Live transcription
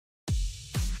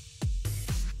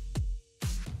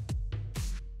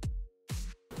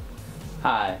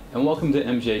Hi, and welcome to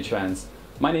MJ Trends.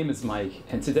 My name is Mike,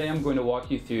 and today I'm going to walk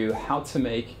you through how to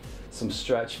make some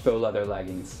stretch faux leather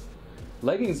leggings.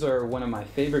 Leggings are one of my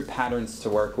favorite patterns to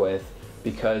work with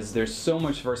because there's so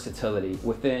much versatility.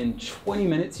 Within 20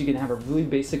 minutes you can have a really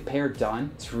basic pair done.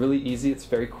 It's really easy, it's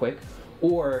very quick.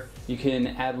 Or you can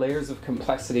add layers of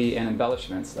complexity and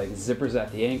embellishments like zippers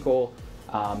at the ankle.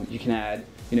 You can add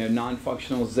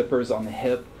non-functional zippers on the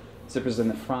hip, zippers in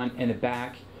the front and the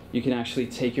back. You can actually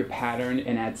take your pattern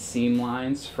and add seam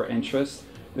lines for interest.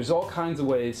 There's all kinds of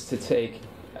ways to take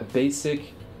a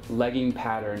basic legging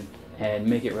pattern and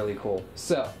make it really cool.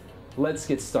 So let's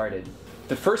get started.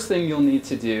 The first thing you'll need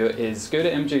to do is go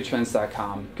to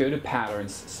mjtrends.com, go to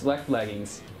patterns, select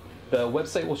leggings. The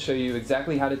website will show you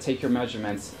exactly how to take your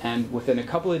measurements, and within a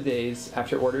couple of days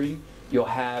after ordering, you'll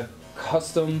have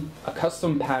a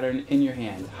custom pattern in your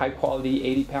hand. High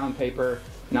quality 80-pound paper,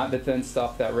 not the thin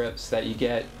stuff that rips that you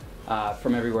get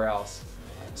from everywhere else.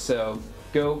 So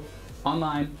go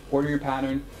online, order your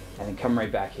pattern, and then come right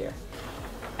back here.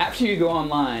 After you go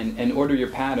online and order your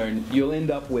pattern, you'll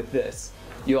end up with this.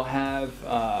 You'll have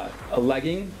a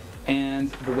legging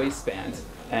and the waistband.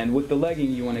 And with the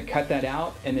legging, you want to cut that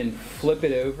out and then flip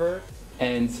it over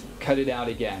and cut it out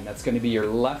again. That's going to be your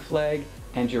left leg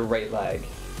and your right leg.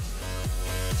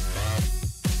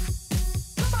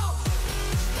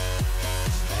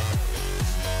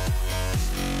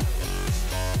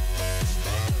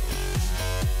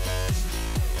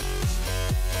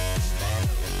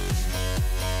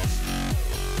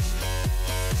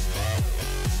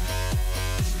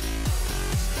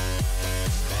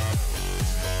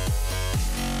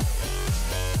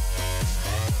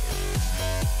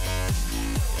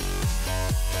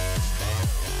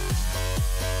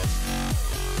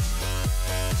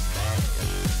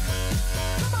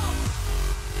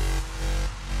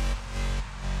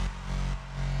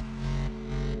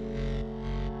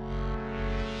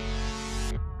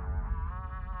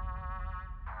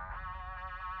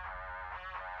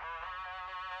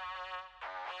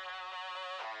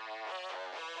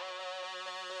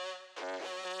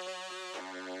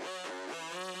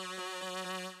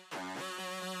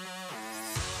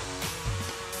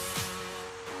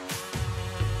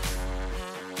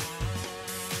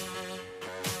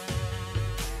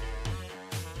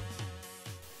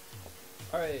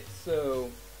 Alright, so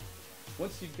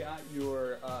once you've got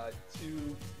your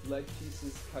two leg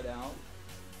pieces cut out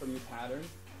from your pattern,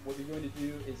 what you're going to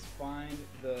do is find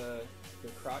the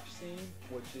crotch seam,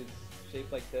 which is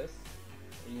shaped like this,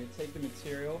 and you're going to take the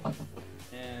material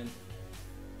and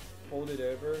fold it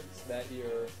over so that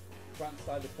your front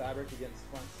side of the fabric against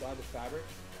front side of the fabric,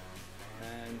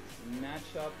 and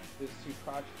match up those two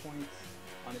crotch points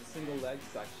on a single leg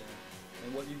section.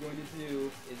 And what you're going to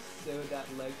do is sew that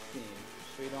leg seam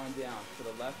straight on down for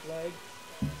the left leg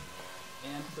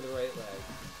and for the right leg.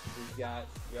 So you've got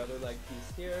your other leg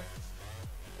piece here.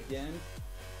 Again,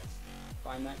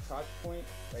 find that crotch point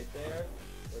right there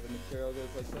where the material goes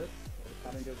like this, where the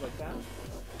pattern goes like that.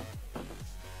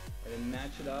 And then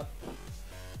match it up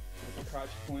with the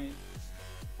crotch point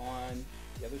on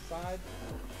the other side,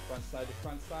 front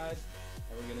side,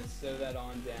 and we're going to sew that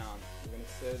on down. We're going to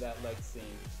sew that leg seam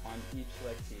on each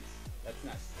leg piece. That's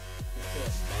next.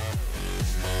 Let's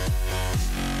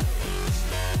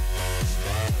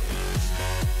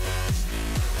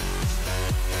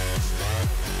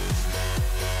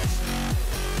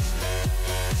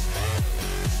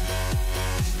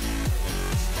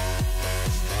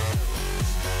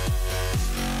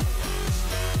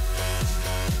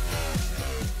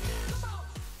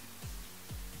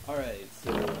Alright,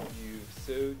 so you've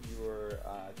sewed your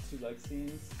two leg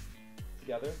seams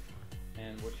together,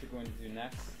 and what you're going to do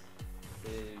next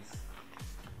is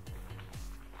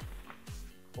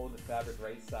fold the fabric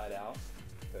right side out,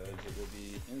 because it will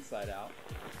be inside out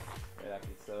right after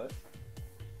you sew it.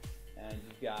 And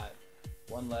you've got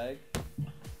one leg,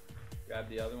 grab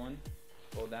the other one,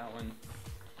 fold that one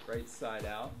right side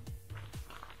out.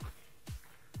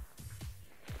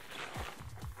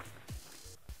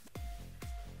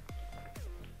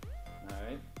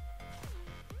 Alright,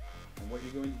 and what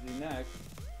you're going to do next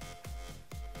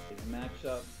is match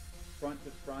up front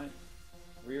to front,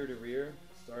 rear to rear.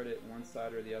 Start at one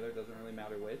side or the other, doesn't really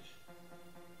matter which.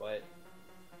 But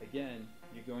again,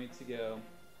 you're going to go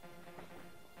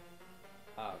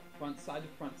front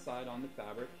side on the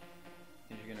fabric,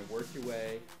 and you're going to work your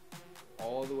way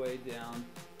all the way down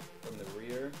from the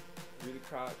rear through the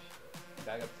crotch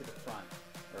back up to the front,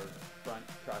 or front,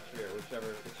 crotch, rear,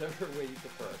 whichever way you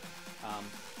prefer.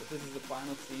 But this is the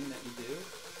final seam that you do,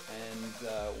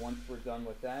 and once we're done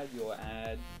with that, you'll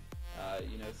add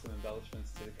some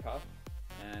embellishments to the cuff,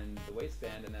 and the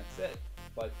waistband, and that's it.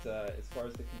 But as far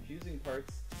as the confusing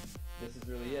parts, this is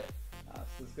really it. So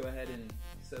let's go ahead and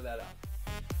sew that up.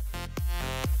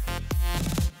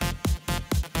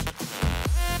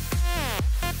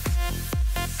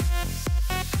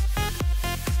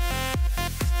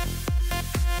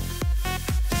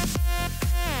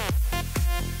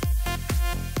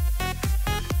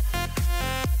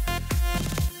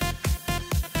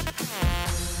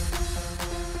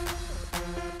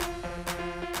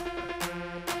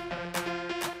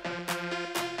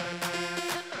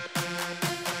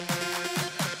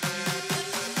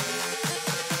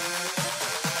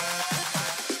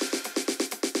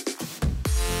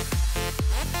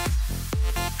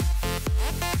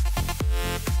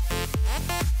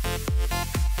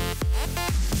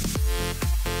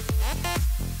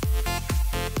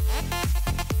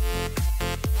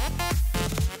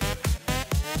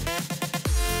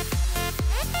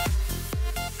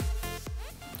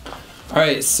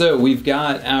 Alright, so we've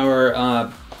got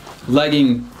our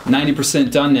legging 90%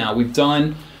 done now. We've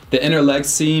done the inner leg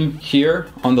seam here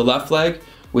on the left leg.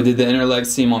 We did the inner leg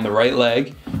seam on the right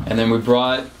leg. And then we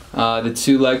brought the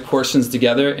two leg portions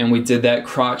together and we did that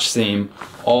crotch seam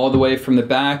all the way from the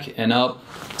back and up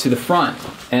to the front.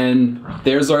 And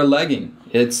there's our legging.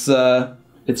 It's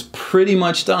pretty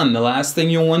much done. The last thing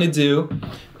you'll want to do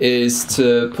is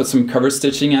to put some cover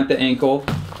stitching at the ankle,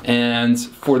 and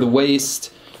for the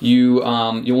waist, you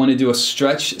want to do a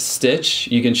stretch stitch.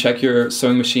 You can check your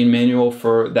sewing machine manual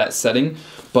for that setting,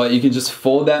 but you can just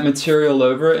fold that material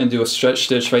over and do a stretch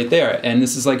stitch right there. And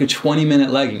this is like a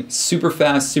 20-minute legging. Super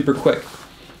fast, super quick.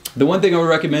 The one thing I would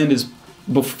recommend is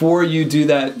before you do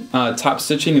that top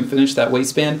stitching and finish that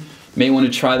waistband, you may want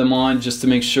to try them on just to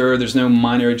make sure there's no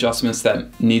minor adjustments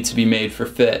that need to be made for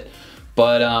fit.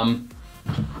 But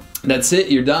that's it,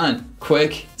 you're done.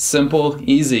 Quick, simple,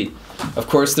 easy. Of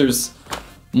course, there's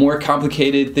more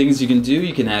complicated things you can do.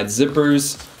 You can add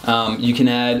zippers, you can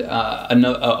add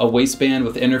a waistband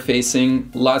with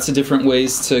interfacing, lots of different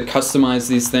ways to customize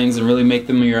these things and really make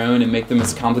them your own and make them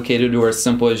as complicated or as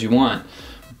simple as you want.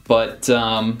 But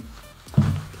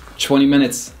 20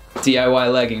 minutes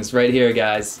DIY leggings right here,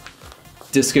 guys.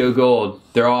 Disco Gold,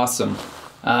 they're awesome.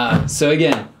 So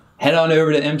again, head on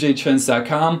over to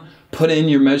mjtrends.com, put in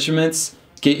your measurements,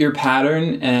 get your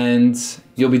pattern, and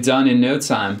you'll be done in no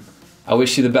time. I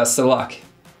wish you the best of luck.